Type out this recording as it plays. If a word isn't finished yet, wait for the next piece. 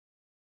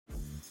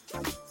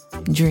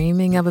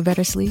Dreaming of a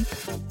better sleep?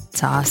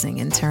 Tossing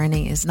and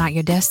turning is not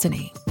your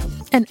destiny.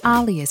 And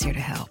Ollie is here to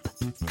help.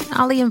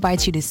 Ollie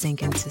invites you to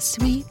sink into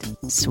sweet,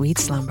 sweet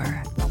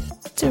slumber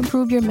to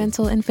improve your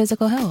mental and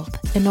physical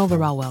health and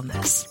overall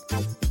wellness.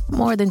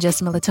 More than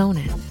just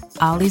melatonin,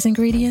 Ollie's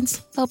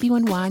ingredients help you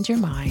unwind your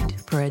mind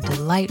for a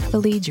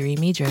delightfully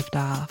dreamy drift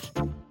off.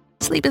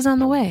 Sleep is on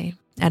the way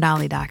at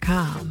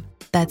Ollie.com.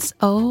 That's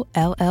OLLY.com.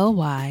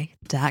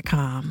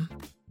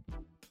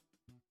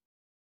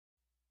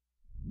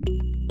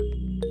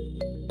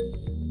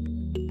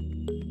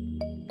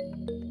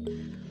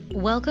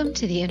 Welcome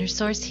to the Inner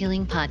Source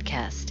Healing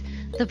Podcast,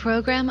 the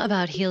program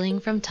about healing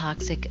from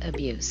toxic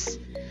abuse.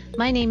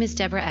 My name is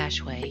Deborah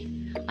Ashway.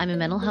 I'm a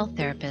mental health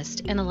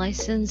therapist and a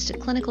licensed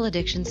clinical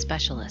addiction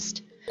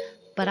specialist.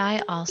 But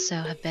I also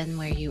have been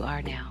where you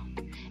are now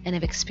and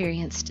have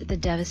experienced the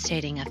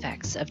devastating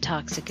effects of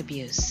toxic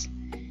abuse.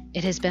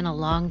 It has been a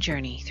long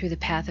journey through the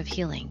path of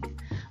healing,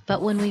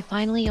 but when we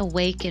finally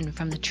awaken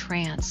from the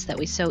trance that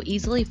we so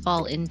easily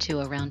fall into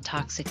around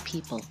toxic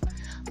people,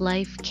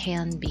 life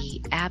can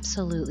be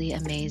absolutely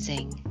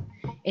amazing.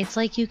 It's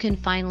like you can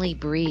finally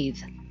breathe,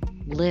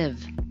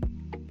 live,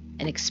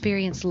 and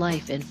experience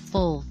life in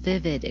full,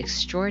 vivid,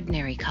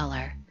 extraordinary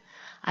color.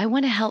 I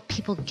want to help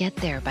people get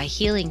there by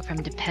healing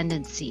from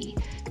dependency,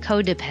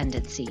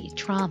 codependency,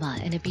 trauma,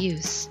 and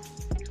abuse.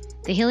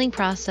 The healing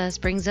process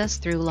brings us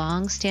through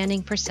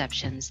long-standing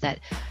perceptions that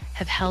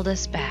have held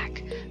us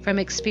back from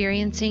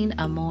experiencing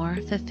a more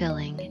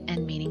fulfilling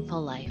and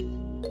meaningful life.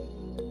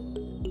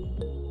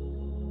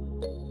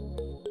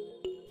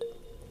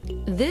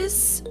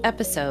 This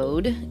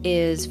episode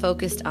is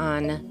focused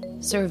on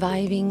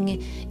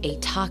surviving a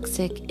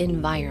toxic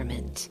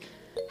environment.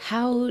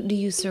 How do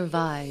you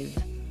survive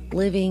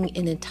living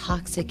in a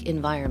toxic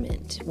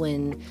environment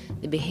when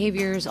the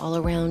behaviors all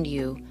around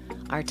you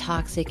are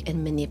toxic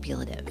and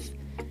manipulative?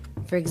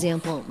 For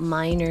example,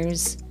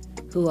 minors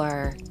who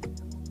are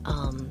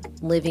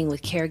living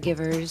with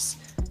caregivers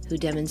who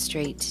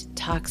demonstrate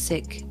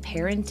toxic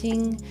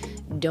parenting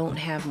don't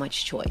have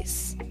much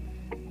choice.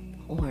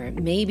 Or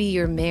maybe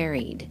you're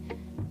married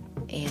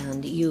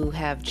and you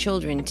have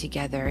children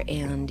together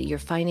and you're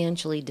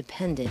financially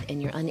dependent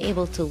and you're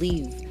unable to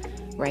leave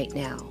right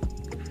now.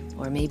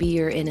 Or maybe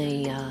you're in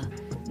a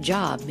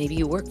job, maybe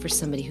you work for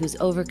somebody who's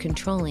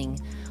over-controlling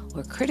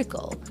or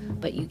critical,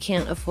 but you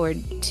can't afford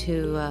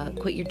to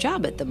quit your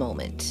job at the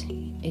moment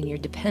and you're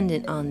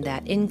dependent on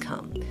that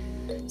income.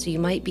 So you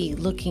might be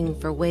looking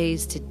for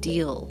ways to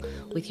deal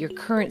with your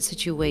current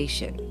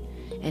situation,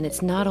 and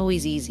it's not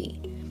always easy.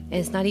 And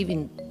it's not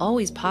even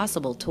always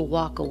possible to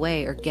walk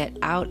away or get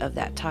out of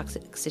that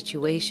toxic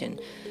situation.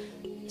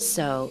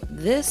 So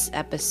this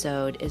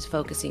episode is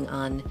focusing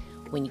on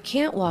when you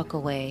can't walk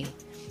away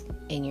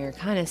and you're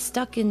kind of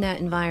stuck in that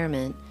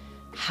environment,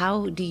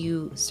 how do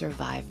you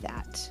survive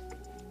that?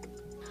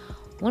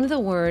 One of the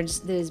words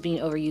that is being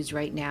overused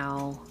right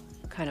now,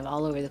 kind of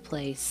all over the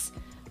place,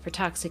 for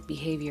toxic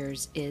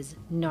behaviors is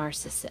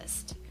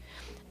narcissist.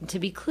 And to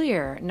be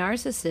clear,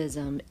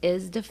 narcissism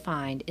is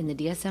defined in the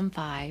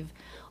DSM-5,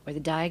 or the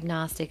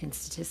Diagnostic and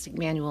Statistic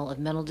Manual of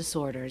Mental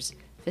Disorders,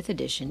 5th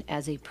edition,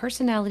 as a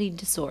personality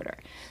disorder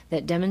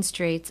that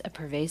demonstrates a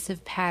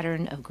pervasive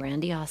pattern of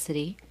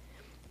grandiosity,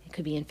 it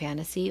could be in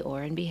fantasy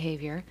or in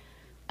behavior,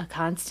 a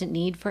constant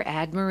need for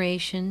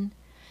admiration,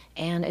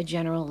 and a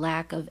general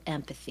lack of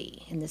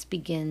empathy. And this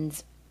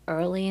begins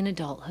early in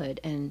adulthood,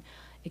 and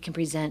it can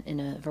present in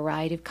a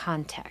variety of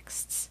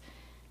contexts.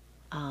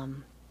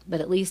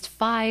 But at least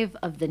 5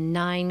 of the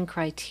 9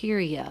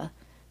 criteria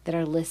that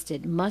are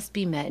listed must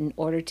be met in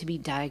order to be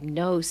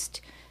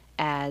diagnosed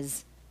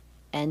as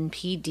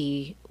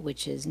NPD,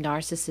 which is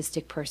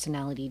narcissistic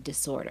personality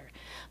disorder.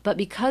 But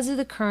because of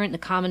the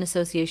common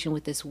association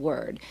with this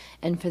word,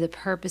 and for the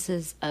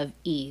purposes of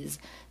ease,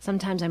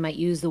 sometimes I might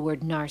use the word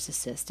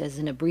narcissist as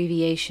an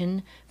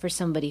abbreviation for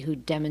somebody who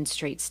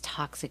demonstrates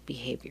toxic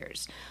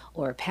behaviors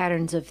or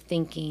patterns of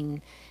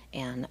thinking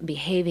and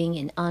behaving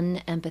in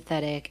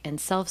unempathetic and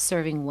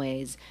self-serving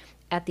ways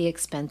at the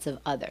expense of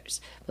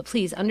others. But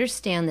please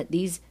understand that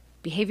these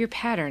behavior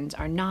patterns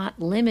are not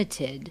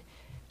limited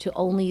to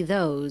only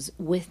those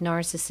with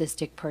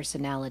narcissistic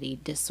personality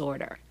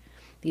disorder.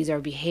 These are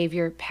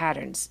behavior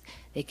patterns.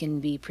 They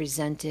can be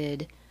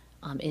presented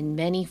in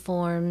many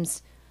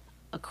forms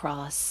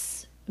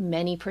across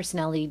many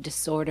personality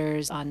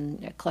disorders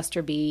on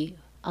cluster B.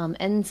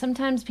 And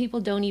sometimes people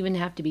don't even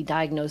have to be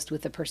diagnosed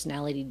with a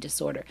personality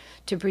disorder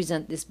to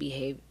present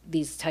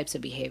these types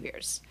of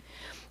behaviors.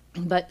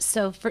 But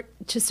so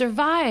to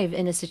survive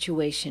in a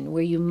situation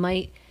where you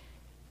might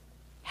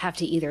have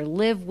to either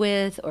live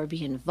with or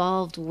be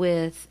involved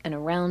with and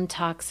around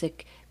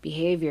toxic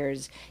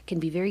behaviors can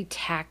be very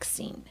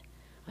taxing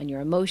on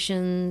your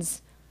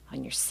emotions,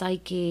 on your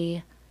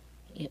psyche,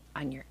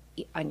 on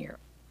your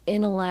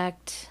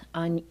intellect,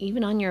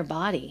 even on your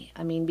body.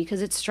 I mean,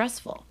 because it's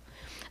stressful.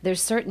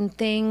 There's certain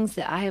things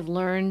that I have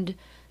learned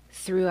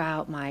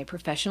throughout my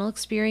professional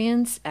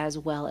experience as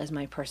well as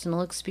my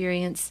personal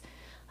experience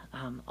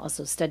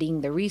Also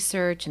studying the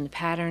research and the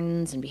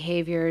patterns and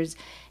behaviors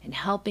and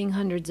helping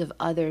hundreds of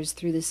others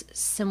through this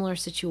similar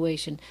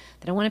situation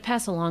that I want to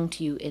pass along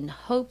to you in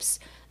hopes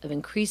of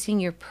increasing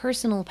your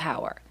personal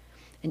power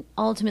and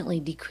ultimately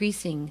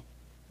decreasing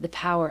the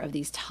power of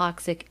these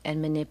toxic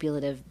and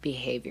manipulative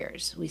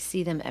behaviors. We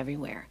see them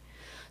everywhere.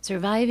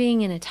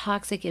 Surviving in a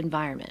toxic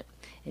environment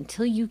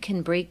until you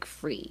can break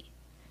free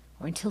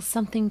or until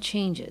something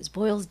changes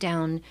boils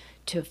down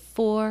to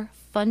 4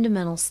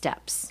 fundamental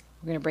steps.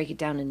 We're going to break it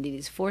down into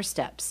these 4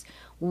 steps.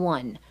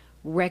 1,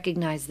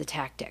 recognize the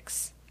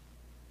tactics.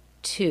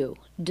 2,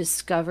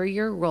 discover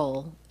your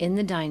role in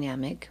the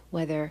dynamic,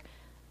 whether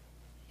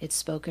it's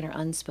spoken or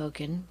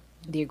unspoken,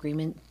 the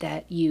agreement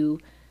that you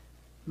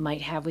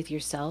might have with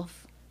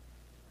yourself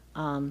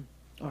or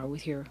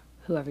with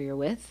whoever you're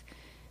with.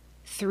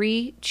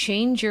 3,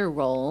 change your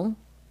role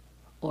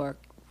or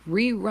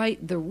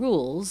rewrite the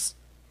rules.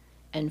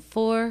 And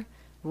 4,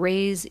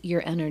 raise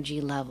your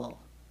energy level.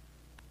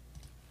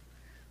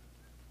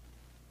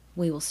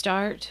 We will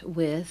start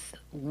with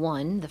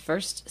 1, the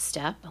first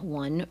step,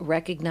 1,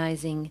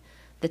 recognizing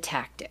the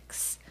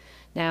tactics.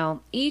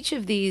 Now, each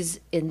of these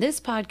in this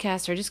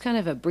podcast are just kind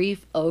of a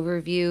brief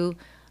overview.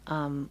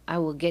 I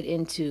will get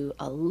into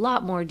a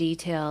lot more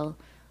detail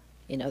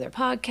in other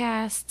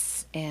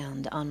podcasts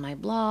and on my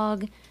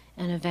blog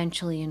and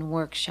eventually in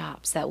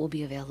workshops that will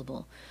be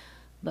available.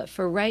 But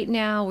for right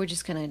now, we're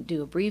just going to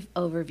do a brief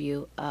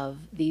overview of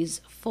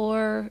these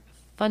 4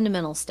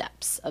 fundamental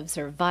steps of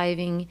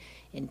surviving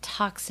in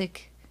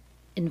toxic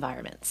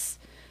environments.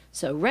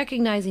 So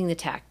recognizing the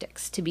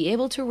tactics. To be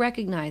able to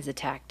recognize the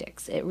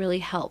tactics, it really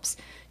helps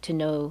to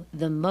know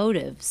the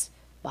motives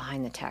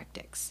behind the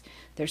tactics.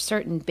 There's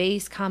certain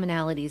base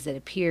commonalities that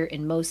appear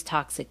in most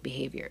toxic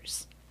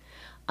behaviors.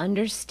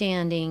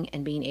 Understanding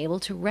and being able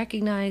to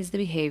recognize the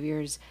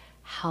behaviors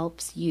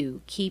helps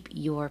you keep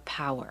your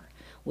power.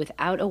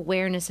 Without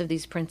awareness of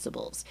these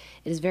principles,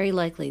 it is very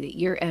likely that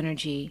your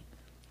energy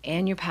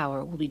and your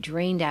power will be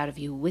drained out of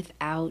you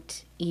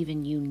without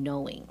even you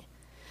knowing.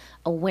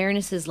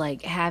 Awareness is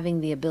like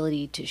having the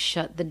ability to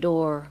shut the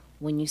door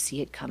when you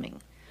see it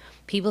coming.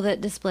 People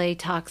that display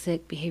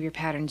toxic behavior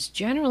patterns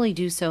generally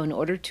do so in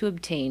order to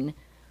obtain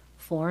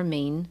 4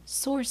 main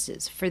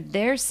sources for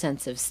their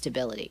sense of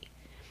stability.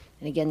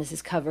 And again, this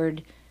is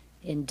covered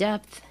in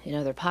depth in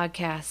other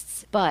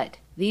podcasts, but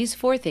these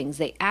 4 things,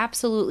 they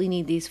absolutely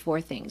need these 4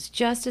 things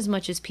just as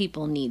much as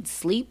people need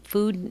sleep,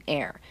 food, and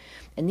air.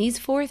 And these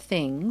 4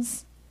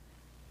 things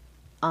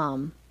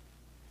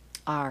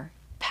are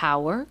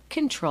power,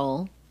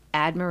 control,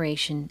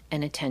 admiration,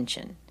 and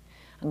attention.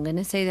 I'm going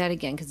to say that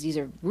again because these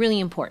are really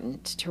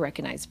important to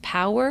recognize.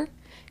 Power,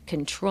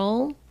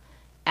 control,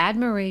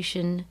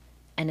 admiration,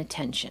 and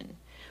attention.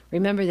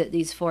 Remember that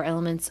these 4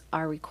 elements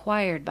are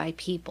required by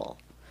people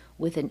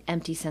with an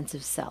empty sense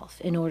of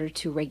self in order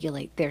to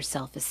regulate their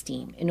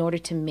self-esteem, in order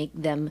to make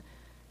them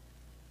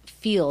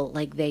feel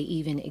like they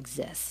even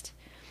exist.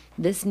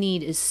 This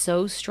need is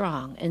so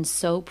strong and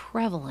so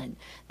prevalent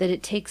that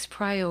it takes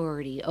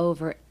priority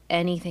over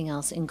anything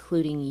else,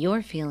 including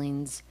your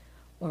feelings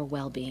or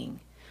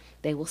well-being.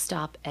 They will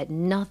stop at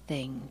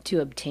nothing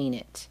to obtain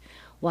it.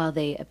 While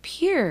they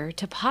appear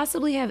to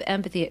possibly have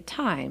empathy at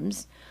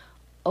times,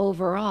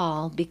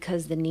 overall,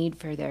 because the need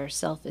for their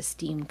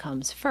self-esteem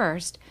comes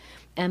first,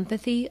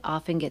 empathy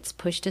often gets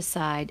pushed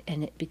aside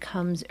and it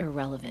becomes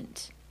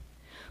irrelevant.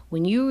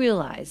 When you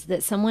realize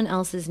that someone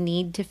else's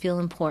need to feel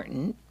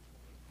important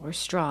or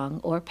strong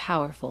or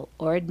powerful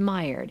or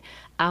admired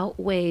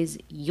outweighs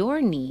your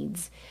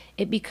needs,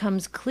 it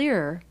becomes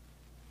clearer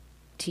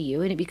to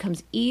you and it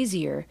becomes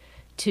easier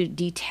to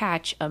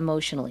detach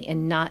emotionally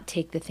and not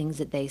take the things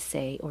that they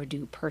say or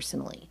do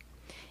personally.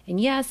 And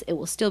yes, it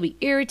will still be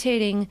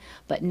irritating,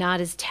 but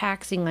not as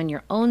taxing on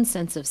your own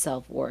sense of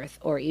self-worth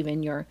or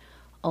even your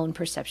own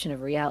perception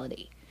of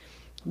reality.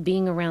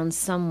 Being around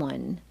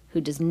someone who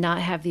does not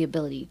have the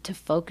ability to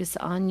focus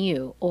on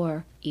you,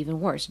 or even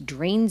worse,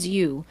 drains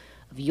you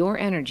of your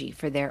energy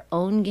for their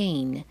own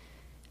gain,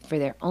 for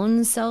their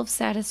own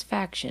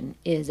self-satisfaction,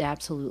 is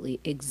absolutely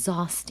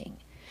exhausting.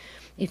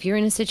 If you're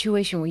in a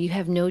situation where you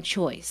have no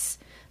choice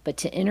but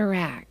to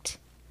interact,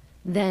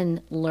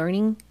 then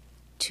learning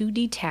to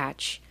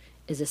detach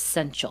is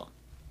essential.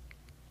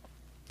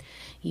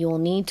 You'll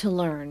need to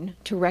learn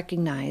to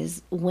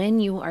recognize when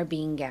you are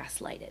being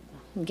gaslighted.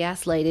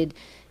 Gaslighted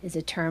is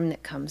a term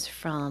that comes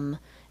from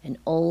an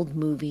old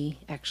movie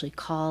actually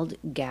called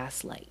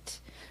Gaslight.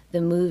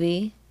 In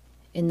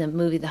the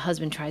movie, the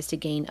husband tries to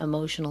gain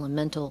emotional and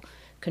mental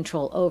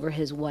control over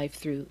his wife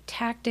through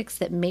tactics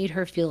that made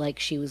her feel like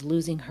she was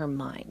losing her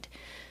mind.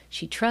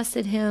 She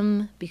trusted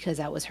him because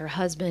that was her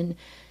husband,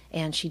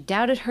 and she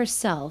doubted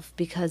herself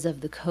because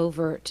of the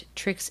covert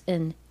tricks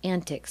and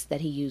antics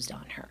that he used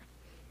on her.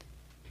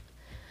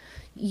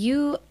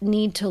 You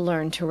need to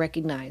learn to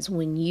recognize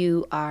when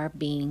you are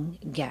being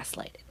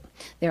gaslighted.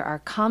 There are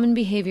common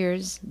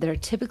behaviors that are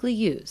typically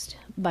used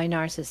by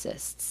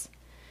narcissists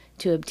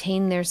to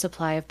obtain their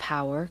supply of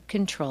power,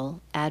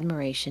 control,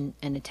 admiration,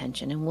 and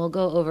attention. And we'll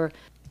go over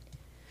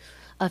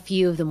a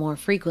few of the more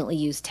frequently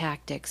used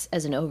tactics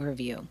as an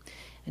overview.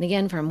 And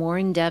again, for a more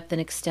in-depth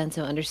and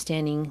extensive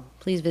understanding,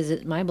 please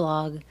visit my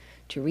blog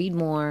to read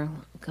more,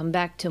 come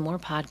back to more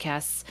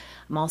podcasts.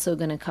 I'm also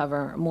going to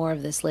cover more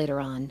of this later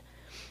on.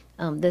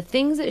 The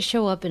things that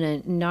show up in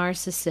a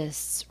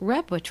narcissist's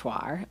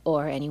repertoire,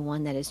 or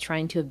anyone that is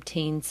trying to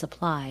obtain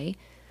supply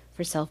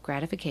for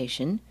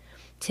self-gratification,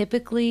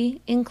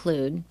 typically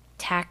include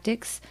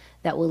tactics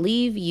that will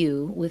leave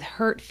you with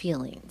hurt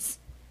feelings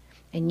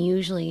and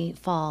usually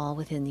fall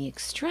within the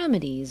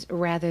extremities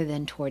rather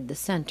than toward the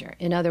center.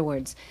 In other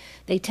words,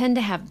 they tend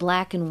to have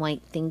black and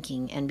white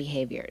thinking and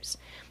behaviors.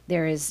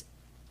 There is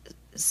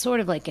sort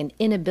of like an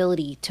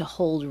inability to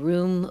hold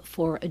room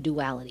for a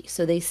duality.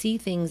 So they see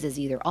things as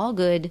either all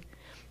good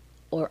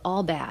or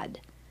all bad,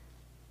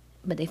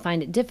 but they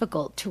find it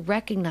difficult to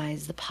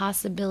recognize the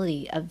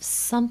possibility of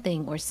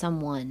something or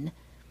someone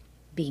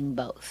being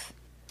both.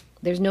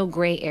 There's no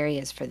gray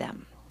areas for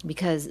them,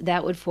 because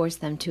that would force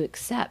them to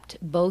accept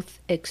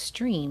both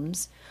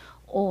extremes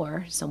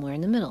or somewhere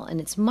in the middle. And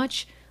it's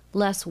much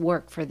less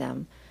work for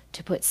them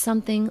to put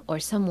something or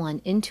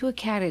someone into a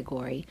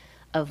category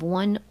of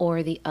one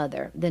or the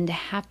other than to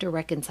have to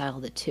reconcile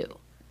the two.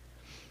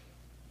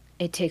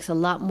 It takes a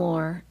lot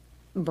more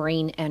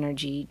brain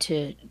energy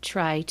to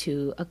try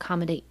to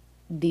accommodate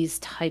these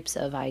types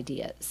of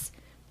ideas.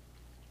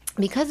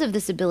 Because of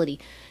this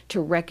ability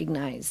to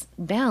recognize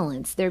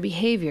balance, their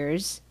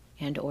behaviors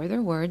and or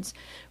their words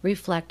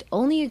reflect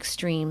only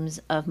extremes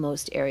of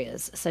most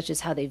areas, such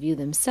as how they view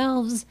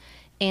themselves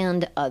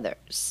and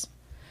others.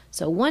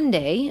 So one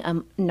day, a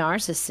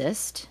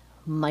narcissist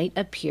might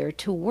appear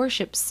to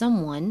worship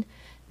someone,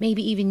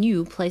 maybe even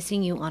you,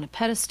 placing you on a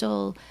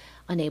pedestal,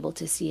 unable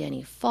to see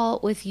any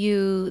fault with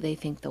you. They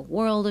think the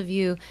world of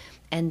you.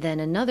 And then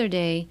another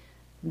day,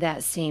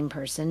 that same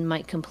person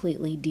might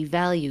completely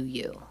devalue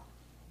you.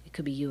 It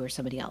could be you or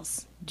somebody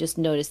else. Just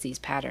notice these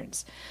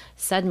patterns.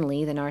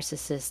 Suddenly, the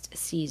narcissist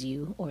sees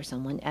you or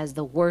someone as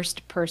the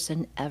worst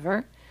person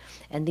ever.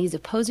 And these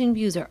opposing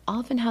views are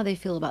often how they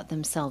feel about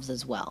themselves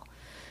as well.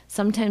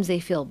 Sometimes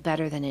they feel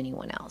better than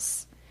anyone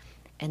else.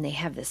 And they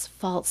have this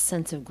false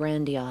sense of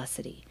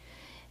grandiosity.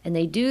 And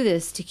they do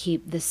this to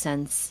keep the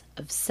sense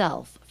of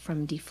self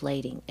from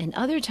deflating. And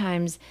other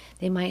times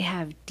they might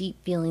have deep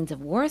feelings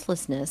of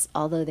worthlessness,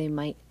 although they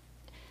might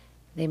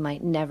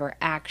never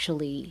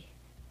actually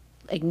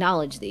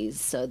acknowledge these.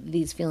 So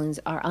these feelings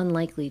are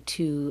unlikely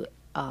to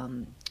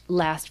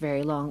last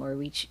very long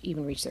or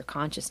even reach their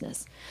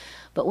consciousness.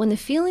 But when the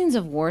feelings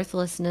of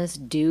worthlessness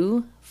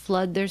do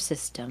flood their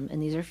system,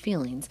 and these are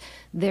feelings,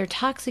 their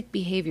toxic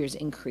behaviors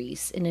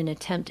increase in an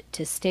attempt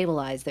to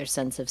stabilize their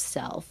sense of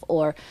self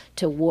or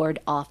to ward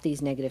off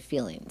these negative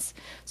feelings.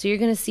 So you're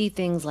going to see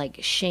things like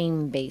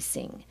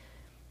shame-basing,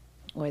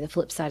 or the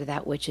flip side of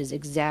that, which is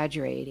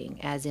exaggerating,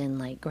 as in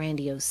like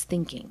grandiose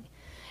thinking.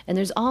 And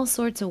there's all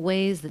sorts of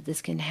ways that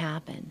this can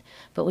happen.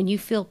 But when you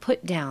feel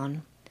put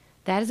down,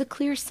 that is a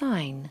clear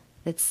sign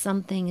that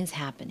something is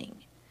happening.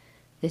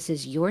 This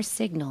is your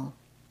signal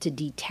to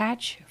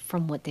detach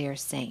from what they are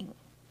saying.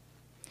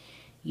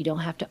 You don't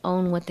have to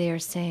own what they are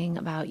saying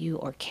about you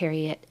or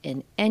carry it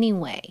in any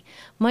way,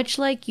 much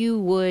like you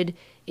would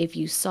if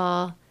you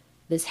saw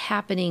this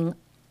happening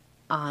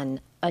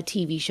on a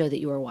TV show that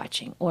you were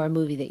watching or a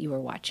movie that you were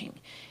watching.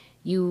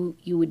 You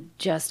would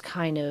just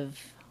kind of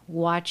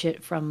watch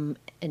it from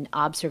an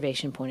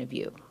observation point of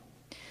view.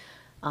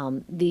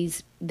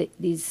 The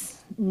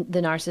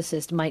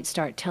narcissist might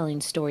start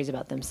telling stories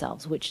about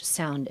themselves, which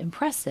sound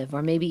impressive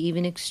or maybe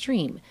even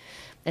extreme.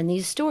 And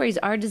these stories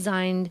are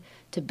designed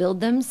to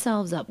build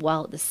themselves up,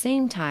 while at the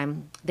same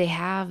time, they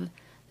have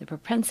the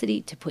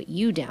propensity to put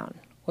you down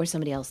or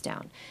somebody else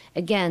down.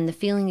 Again, the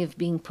feeling of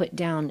being put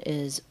down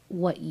is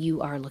what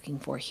you are looking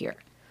for here.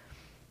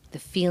 The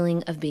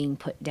feeling of being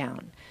put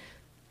down.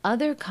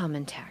 Other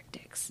common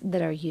tactics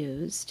that are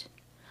used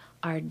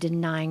are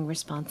denying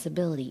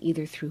responsibility,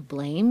 either through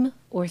blame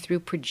or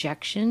through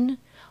projection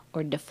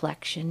or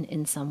deflection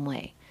in some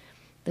way.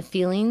 The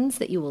feelings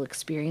that you will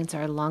experience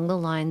are along the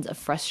lines of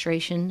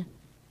frustration,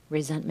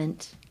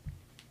 resentment,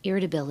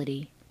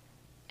 irritability,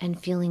 and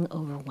feeling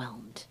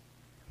overwhelmed.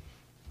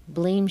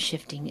 Blame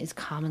shifting is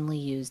commonly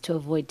used to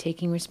avoid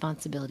taking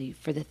responsibility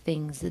for the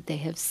things that they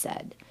have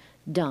said,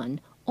 done,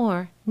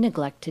 or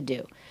neglect to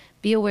do.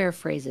 Be aware of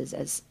phrases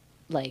as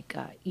like,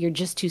 you're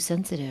just too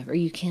sensitive, or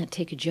you can't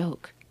take a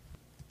joke.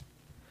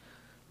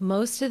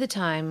 Most of the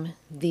time,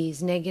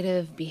 these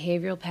negative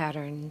behavioral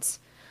patterns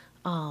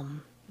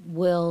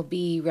will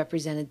be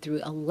represented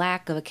through a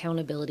lack of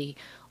accountability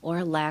or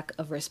a lack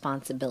of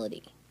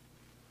responsibility.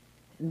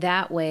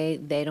 That way,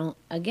 they don't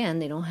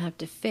have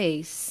to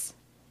face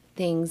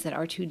things that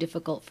are too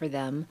difficult for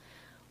them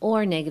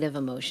or negative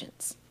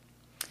emotions.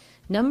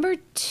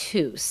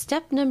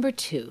 Step number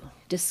 2,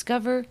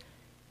 discover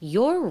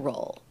your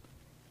role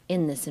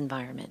in this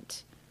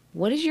environment.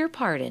 What is your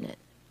part in it?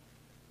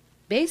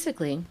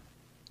 Basically,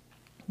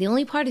 the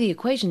only part of the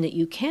equation that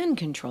you can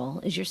control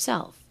is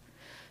yourself.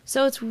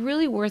 So it's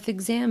really worth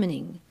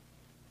examining.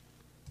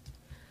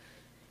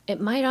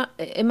 It might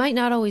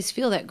not always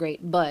feel that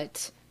great,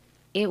 but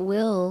it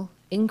will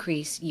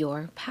increase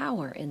your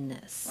power in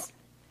this.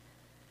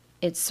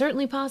 It's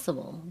certainly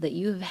possible that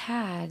you have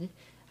had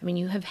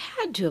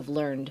to have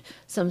learned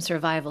some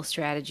survival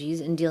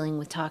strategies in dealing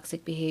with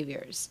toxic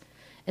behaviors.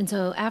 And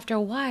so after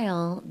a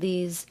while,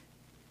 these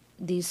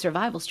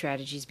survival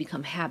strategies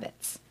become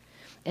habits.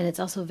 And it's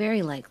also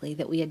very likely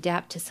that we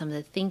adapt to some of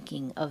the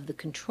thinking of the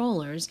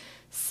controllers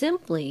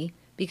simply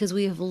because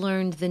we have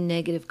learned the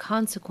negative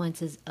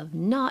consequences of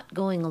not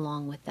going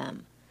along with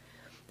them.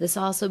 This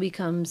also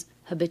becomes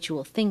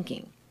habitual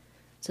thinking.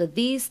 So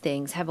these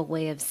things have a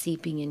way of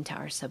seeping into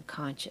our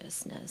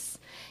subconsciousness.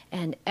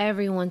 And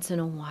every once in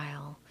a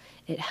while,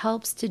 it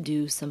helps to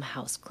do some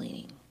house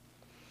cleaning.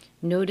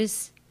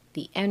 Notice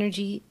the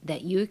energy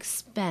that you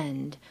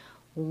expend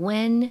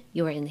when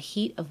you are in the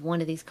heat of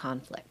one of these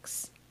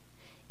conflicts.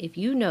 If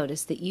you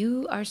notice that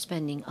you are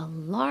spending a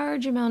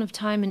large amount of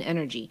time and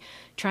energy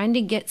trying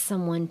to get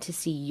someone to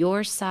see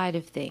your side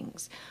of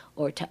things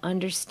or to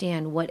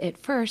understand what at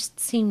first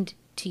seemed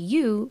to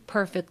you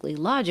perfectly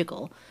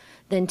logical,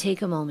 then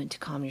take a moment to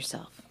calm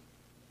yourself.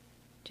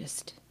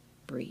 Just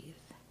breathe.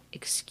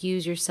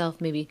 Excuse yourself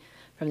maybe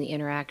from the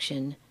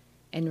interaction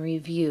and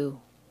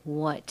review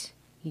what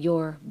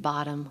your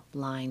bottom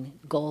line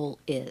goal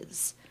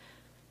is.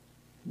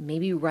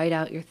 Maybe write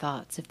out your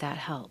thoughts if that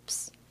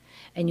helps.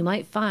 And you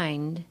might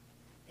find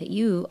that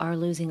you are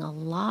losing a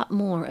lot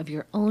more of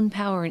your own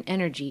power and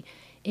energy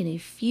in a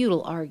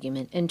futile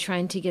argument and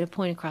trying to get a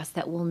point across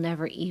that will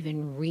never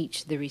even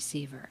reach the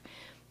receiver.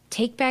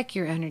 Take back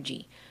your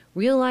energy.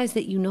 Realize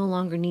that you no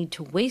longer need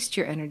to waste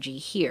your energy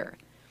here.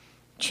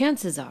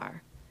 Chances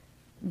are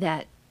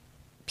that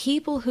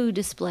people who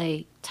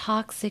display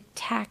toxic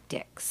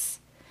tactics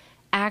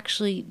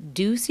actually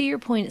do see your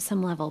point at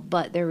some level,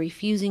 but they're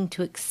refusing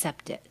to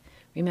accept it.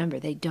 Remember,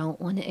 they don't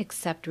want to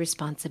accept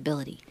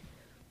responsibility.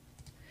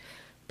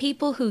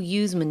 People who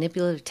use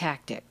manipulative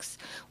tactics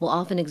will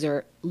often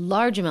exert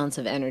large amounts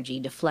of energy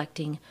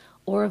deflecting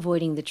or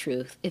avoiding the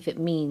truth if it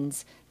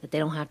means that they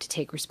don't have to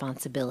take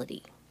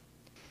responsibility.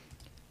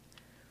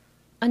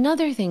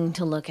 Another thing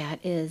to look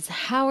at is,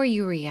 how are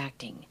you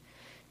reacting?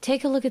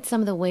 Take a look at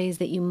some of the ways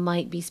that you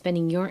might be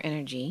spending your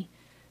energy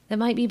that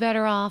might be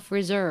better off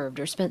reserved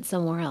or spent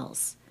somewhere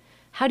else.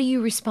 How do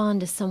you respond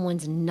to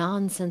someone's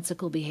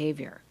nonsensical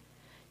behavior?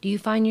 Do you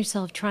find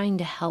yourself trying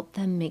to help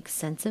them make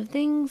sense of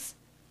things?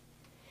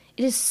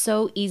 It is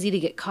so easy to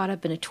get caught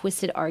up in a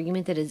twisted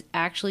argument that is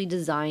actually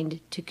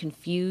designed to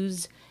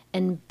confuse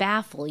and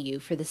baffle you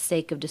for the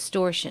sake of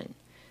distortion,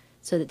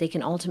 so that they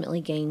can ultimately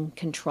gain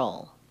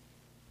control.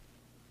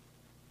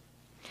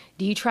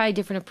 Do you try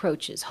different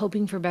approaches,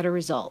 hoping for better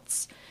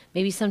results?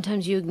 Maybe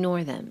sometimes you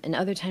ignore them, and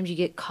other times you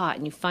get caught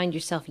and you find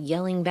yourself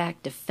yelling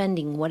back,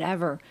 defending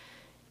whatever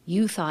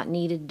you thought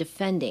needed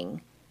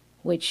defending,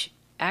 which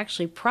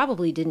actually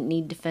probably didn't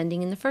need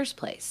defending in the first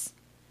place.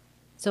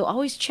 So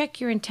always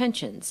check your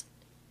intentions.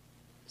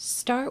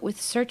 Start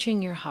with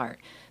searching your heart.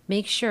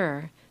 Make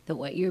sure that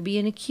what you're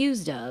being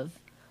accused of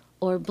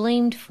or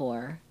blamed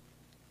for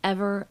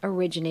ever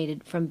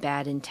originated from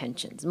bad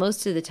intentions.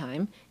 Most of the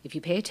time, if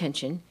you pay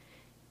attention,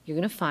 you're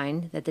going to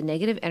find that the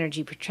negative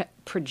energy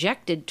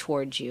projected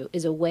towards you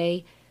is a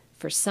way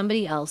for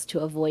somebody else to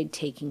avoid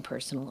taking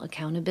personal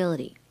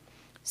accountability.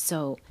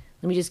 So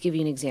let me just give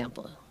you an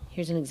example.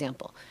 Here's an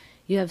example.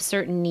 You have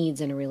certain needs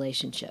in a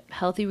relationship.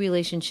 Healthy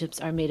relationships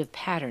are made of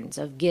patterns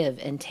of give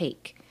and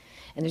take.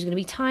 And there's going to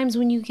be times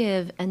when you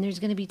give, and there's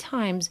going to be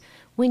times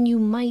when you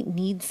might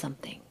need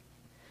something.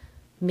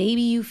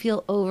 Maybe you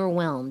feel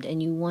overwhelmed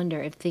and you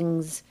wonder if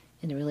things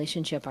in the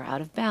relationship are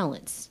out of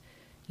balance.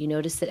 You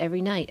notice that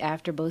every night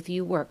after both of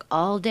you work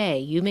all day,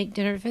 you make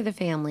dinner for the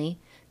family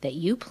that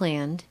you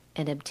planned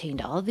and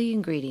obtained all the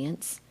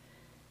ingredients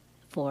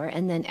for,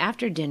 and then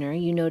after dinner,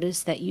 you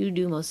notice that you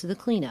do most of the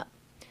cleanup.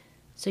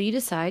 So you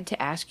decide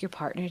to ask your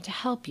partner to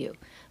help you,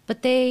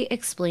 but they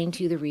explain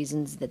to you the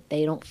reasons that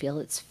they don't feel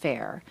it's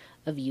fair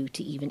of you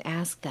to even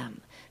ask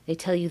them. They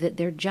tell you that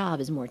their job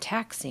is more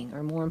taxing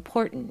or more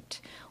important,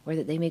 or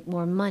that they make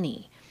more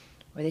money,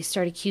 or they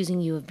start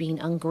accusing you of being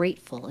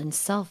ungrateful and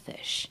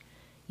selfish.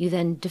 You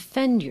then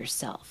defend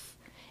yourself,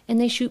 and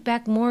they shoot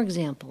back more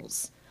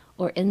examples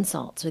or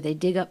insults, or they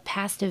dig up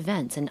past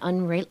events and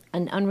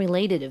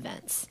unrelated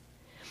events.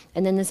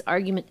 And then this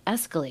argument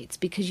escalates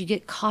because you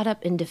get caught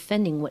up in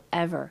defending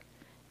whatever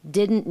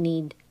didn't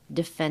need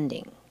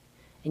defending.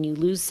 And you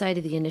lose sight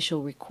of the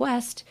initial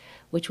request,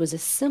 which was a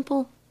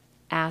simple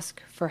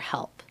ask for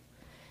help.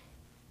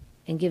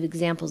 And give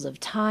examples of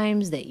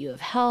times that you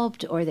have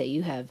helped or that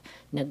you have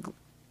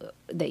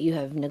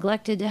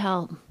neglected to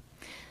help.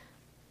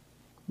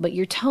 But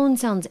your tone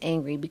sounds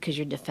angry because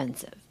you're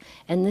defensive.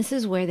 And this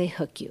is where they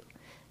hook you.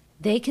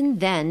 They can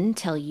then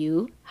tell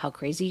you how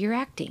crazy you're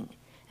acting.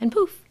 And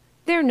poof,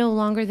 they're no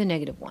longer the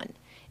negative one.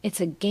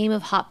 It's a game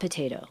of hot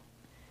potato.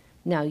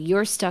 Now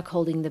you're stuck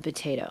holding the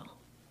potato.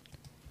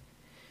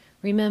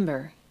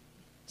 Remember,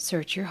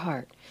 search your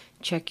heart.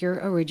 Check your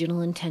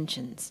original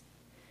intentions.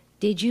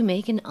 Did you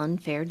make an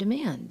unfair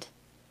demand?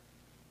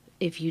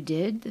 If you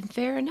did, then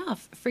fair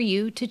enough for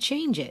you to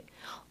change it.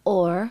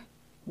 Or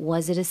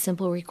Was it a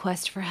simple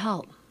request for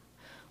help?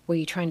 Were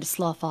you trying to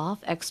slough off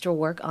extra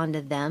work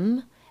onto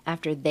them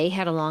after they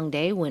had a long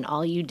day when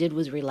all you did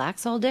was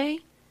relax all day?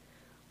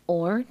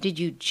 Or did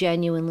you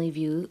genuinely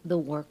view the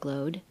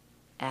workload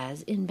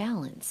as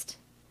imbalanced?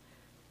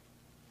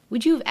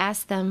 Would you have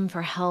asked them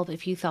for help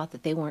if you thought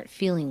that they weren't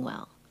feeling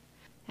well?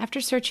 After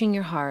searching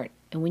your heart,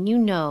 and when you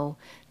know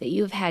that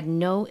you have had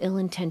no ill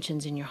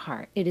intentions in your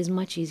heart, it is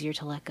much easier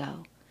to let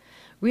go.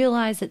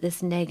 Realize that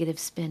this negative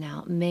spin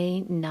out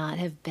may not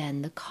have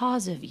been the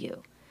cause of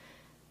you,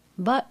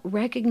 but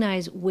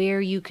recognize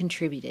where you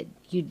contributed.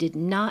 You did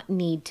not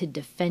need to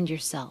defend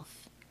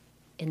yourself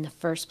in the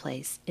first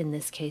place in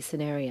this case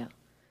scenario.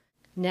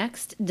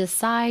 Next,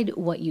 decide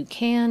what you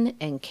can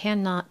and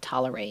cannot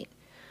tolerate.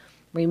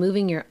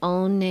 Removing your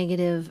own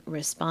negative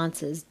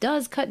responses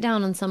does cut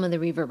down on some of the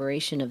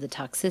reverberation of the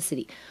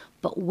toxicity,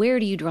 but where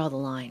do you draw the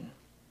line?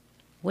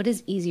 What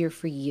is easier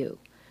for you?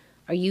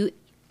 Are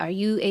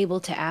you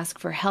able to ask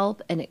for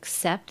help and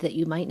accept that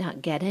you might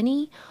not get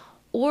any,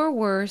 or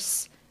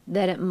worse,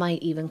 that it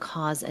might even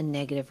cause a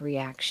negative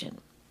reaction?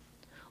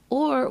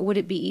 Or would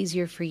it be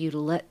easier for you to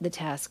let the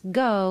task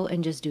go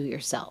and just do it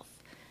yourself?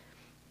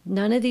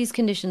 None of these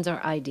conditions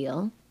are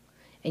ideal,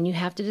 and you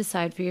have to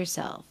decide for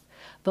yourself.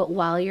 But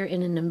while you're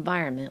in an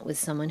environment with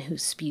someone who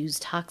spews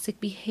toxic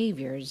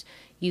behaviors,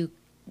 you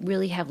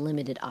really have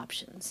limited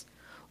options.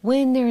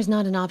 When there is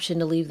not an option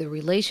to leave the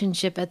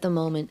relationship at the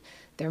moment,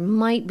 there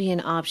might be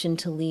an option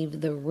to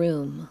leave the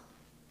room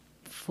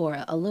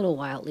for a little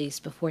while at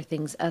least before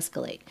things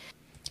escalate.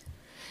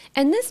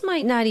 And this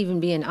might not even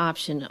be an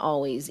option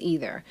always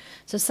either.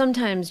 So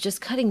sometimes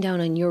just cutting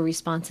down on your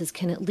responses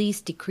can at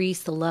least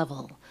decrease the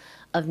level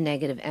of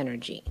negative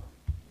energy.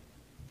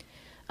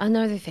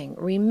 Another thing,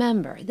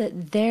 remember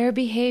that their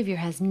behavior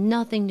has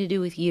nothing to do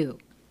with you.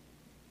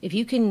 If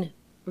you can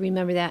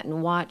remember that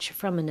and watch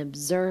from an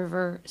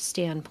observer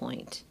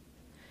standpoint,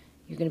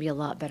 you're going to be a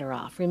lot better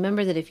off.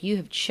 Remember that if you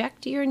have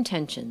checked your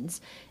intentions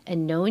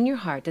and know in your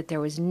heart that there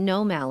was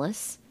no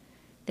malice,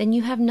 then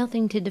you have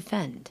nothing to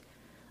defend.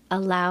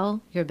 Allow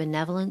your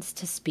benevolence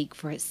to speak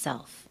for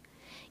itself,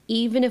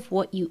 even if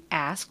what you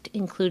asked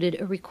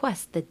included a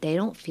request that they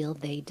don't feel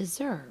they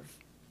deserve.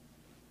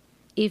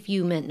 If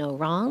you meant no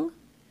wrong,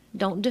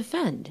 don't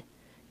defend.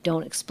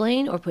 Don't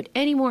explain or put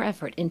any more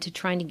effort into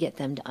trying to get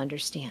them to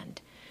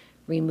understand.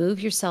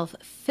 Remove yourself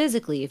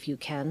physically if you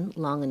can,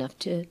 long enough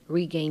to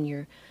regain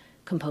your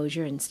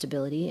composure and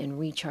stability and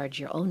recharge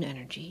your own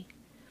energy.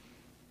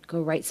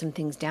 Go write some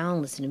things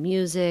down, listen to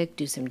music,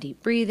 do some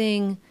deep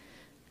breathing,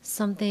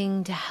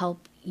 something to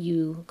help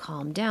you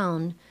calm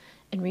down,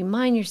 and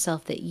remind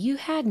yourself that you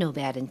had no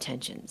bad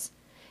intentions.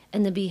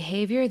 And the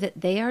behavior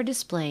that they are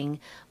displaying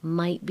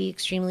might be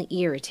extremely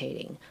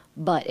irritating,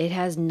 but it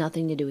has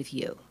nothing to do with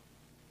you.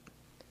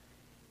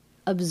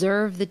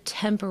 Observe the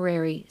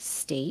temporary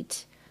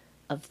state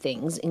of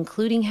things,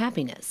 including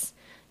happiness.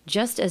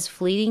 Just as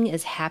fleeting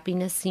as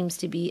happiness seems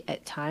to be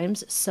at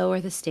times, so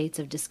are the states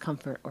of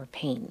discomfort or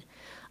pain.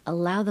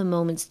 Allow the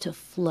moments to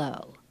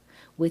flow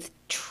with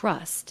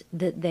trust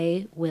that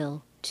they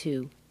will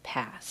too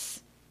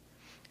pass.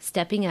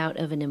 Stepping out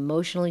of an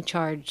emotionally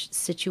charged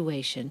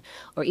situation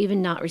or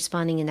even not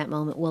responding in that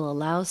moment will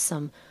allow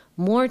some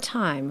more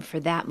time for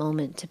that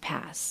moment to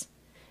pass.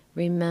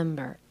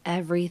 Remember,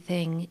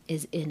 everything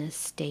is in a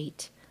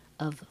state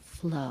of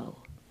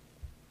flow.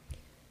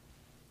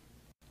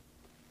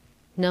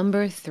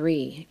 Number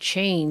 3,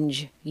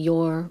 change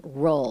your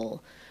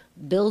role.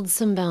 Build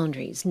some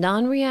boundaries.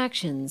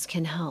 Non-reactions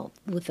can help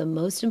with the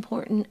most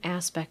important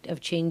aspect of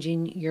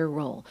changing your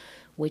role,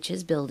 which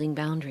is building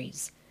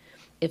boundaries.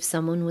 If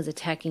someone was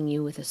attacking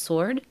you with a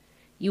sword,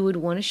 you would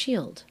want a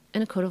shield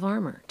and a coat of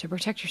armor to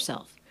protect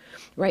yourself.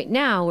 Right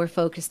now, we're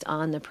focused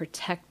on the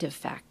protective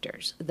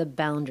factors, the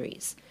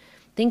boundaries.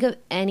 Think of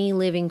any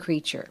living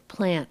creature,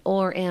 plant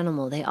or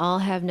animal. They all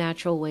have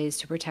natural ways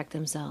to protect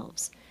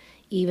themselves.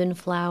 Even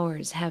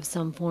flowers have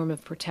some form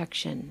of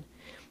protection.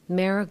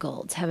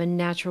 Marigolds have a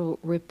natural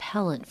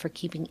repellent for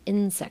keeping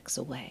insects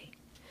away.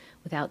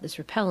 Without this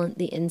repellent,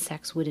 the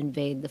insects would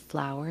invade the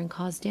flower and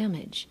cause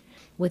damage.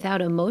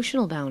 Without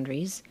emotional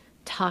boundaries,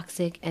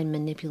 toxic and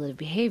manipulative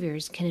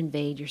behaviors can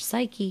invade your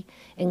psyche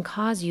and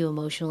cause you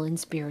emotional and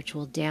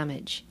spiritual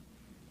damage.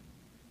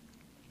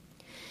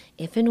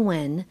 If and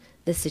when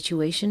the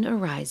situation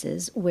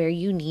arises where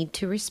you need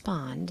to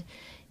respond,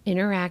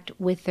 interact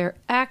with their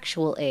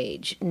actual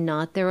age,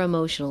 not their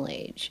emotional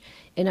age.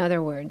 In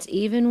other words,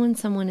 even when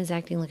someone is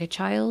acting like a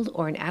child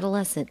or an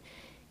adolescent,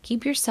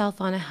 keep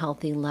yourself on a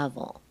healthy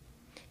level.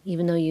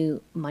 Even though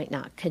you might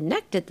not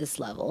connect at this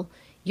level,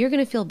 you're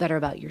going to feel better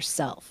about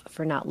yourself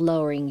for not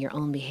lowering your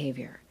own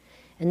behavior.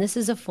 And this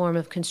is a form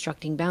of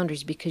constructing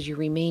boundaries because you're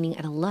remaining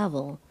at a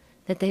level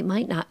that they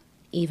might not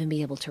even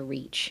be able to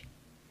reach.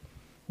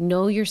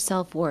 Know your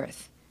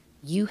self-worth.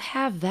 You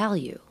have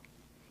value.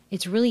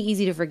 It's really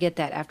easy to forget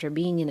that after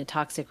being in a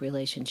toxic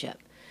relationship.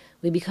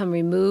 We become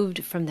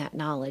removed from that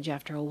knowledge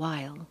after a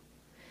while.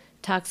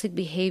 Toxic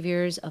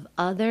behaviors of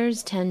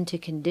others tend to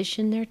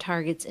condition their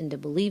targets into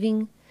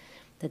believing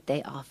that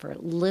they offer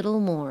little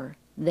more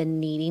than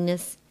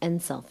neediness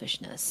and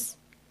selfishness.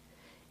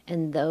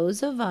 And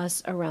those of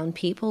us around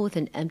people with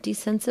an empty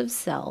sense of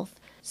self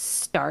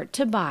start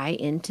to buy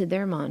into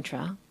their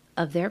mantra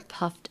of their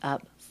puffed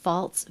up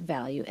false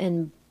value,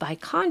 and by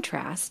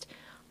contrast,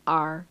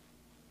 our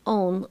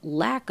own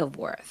lack of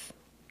worth,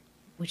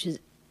 which is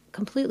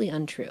completely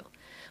untrue.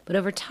 But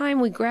over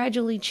time, we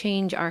gradually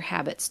change our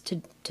habits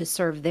to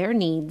serve their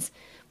needs,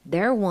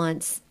 their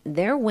wants,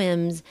 their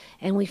whims,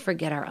 and we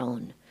forget our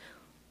own.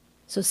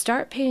 So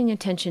start paying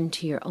attention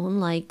to your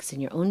own likes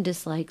and your own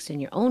dislikes and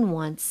your own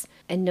wants,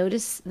 and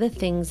notice the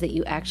things that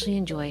you actually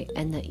enjoy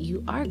and that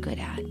you are good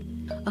at.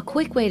 A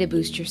quick way to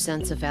boost your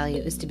sense of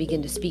value is to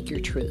begin to speak your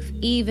truth,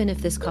 even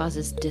if this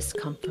causes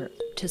discomfort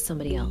to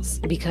somebody else,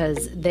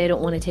 because they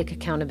don't want to take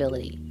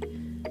accountability.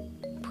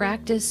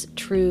 Practice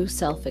true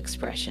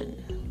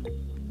self-expression.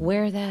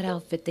 Wear that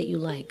outfit that you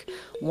like.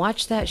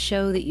 Watch that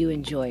show that you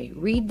enjoy.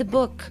 Read the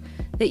book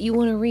that you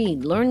want to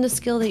read. Learn the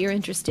skill that you're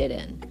interested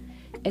in.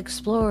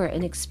 Explore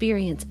and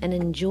experience and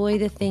enjoy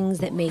the things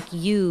that make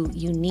you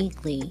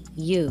uniquely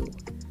you.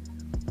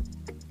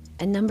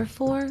 And number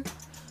 4,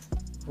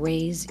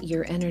 raise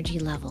your energy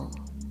level.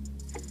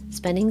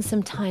 Spending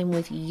some time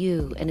with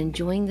you and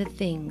enjoying the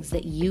things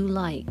that you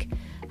like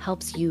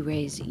helps you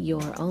raise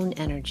your own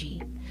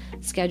energy.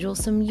 Schedule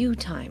some you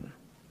time.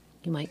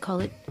 You might call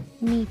it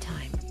me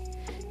time.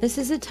 This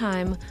is a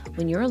time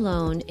when you're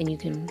alone and you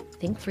can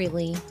think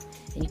freely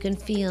and you can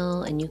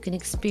feel and you can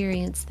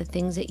experience the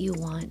things that you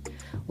want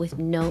with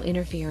no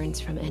interference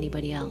from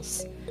anybody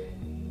else.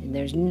 And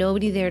there's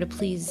nobody there to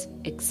please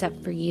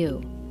except for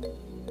you.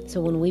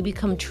 So when we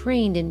become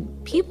trained in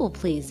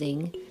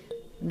people-pleasing,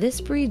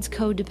 this breeds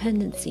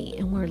codependency,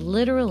 and we're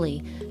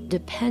literally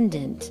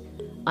dependent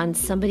on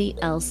somebody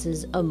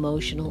else's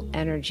emotional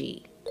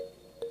energy.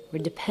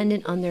 We're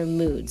dependent on their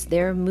moods.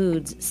 Their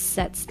moods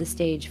sets the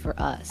stage for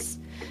us.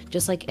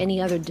 Just like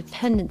any other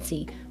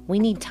dependency, we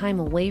need time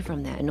away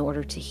from that in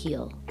order to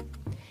heal.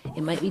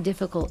 It might be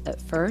difficult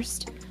at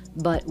first,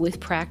 but with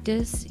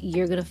practice,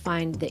 you're going to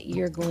find that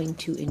you're going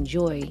to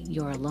enjoy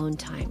your alone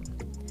time.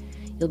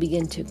 You'll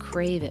begin to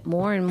crave it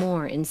more and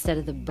more instead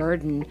of the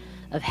burden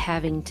of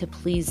having to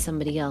please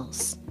somebody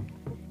else.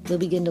 You'll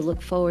begin to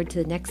look forward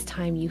to the next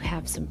time you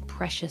have some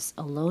precious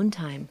alone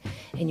time,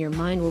 and your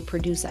mind will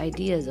produce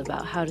ideas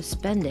about how to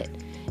spend it,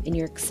 and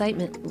your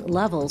excitement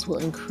levels will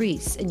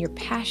increase, and your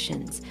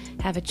passions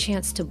have a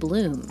chance to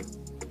bloom.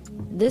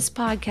 This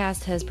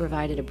podcast has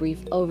provided a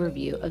brief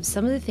overview of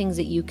some of the things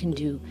that you can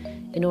do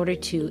in order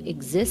to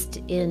exist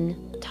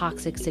in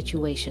toxic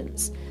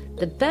situations.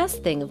 The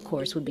best thing, of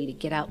course, would be to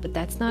get out, but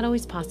that's not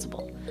always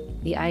possible.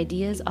 The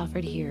ideas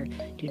offered here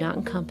do not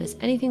encompass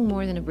anything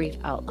more than a brief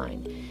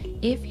outline.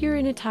 If you're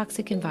in a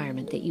toxic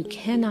environment that you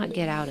cannot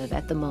get out of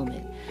at the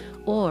moment,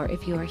 or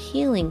if you are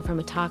healing from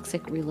a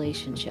toxic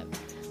relationship,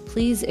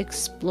 please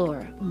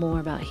explore more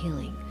about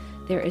healing.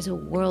 There is a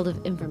world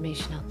of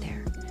information out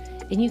there.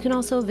 And you can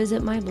also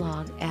visit my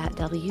blog at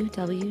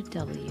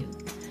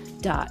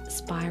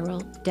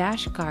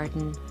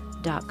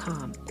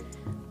www.spiral-garden.com.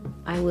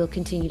 I will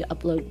continue to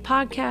upload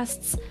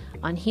podcasts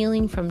on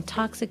healing from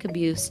toxic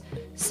abuse,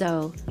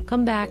 so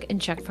come back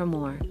and check for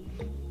more.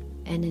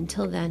 And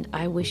until then,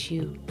 I wish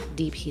you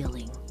deep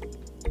healing.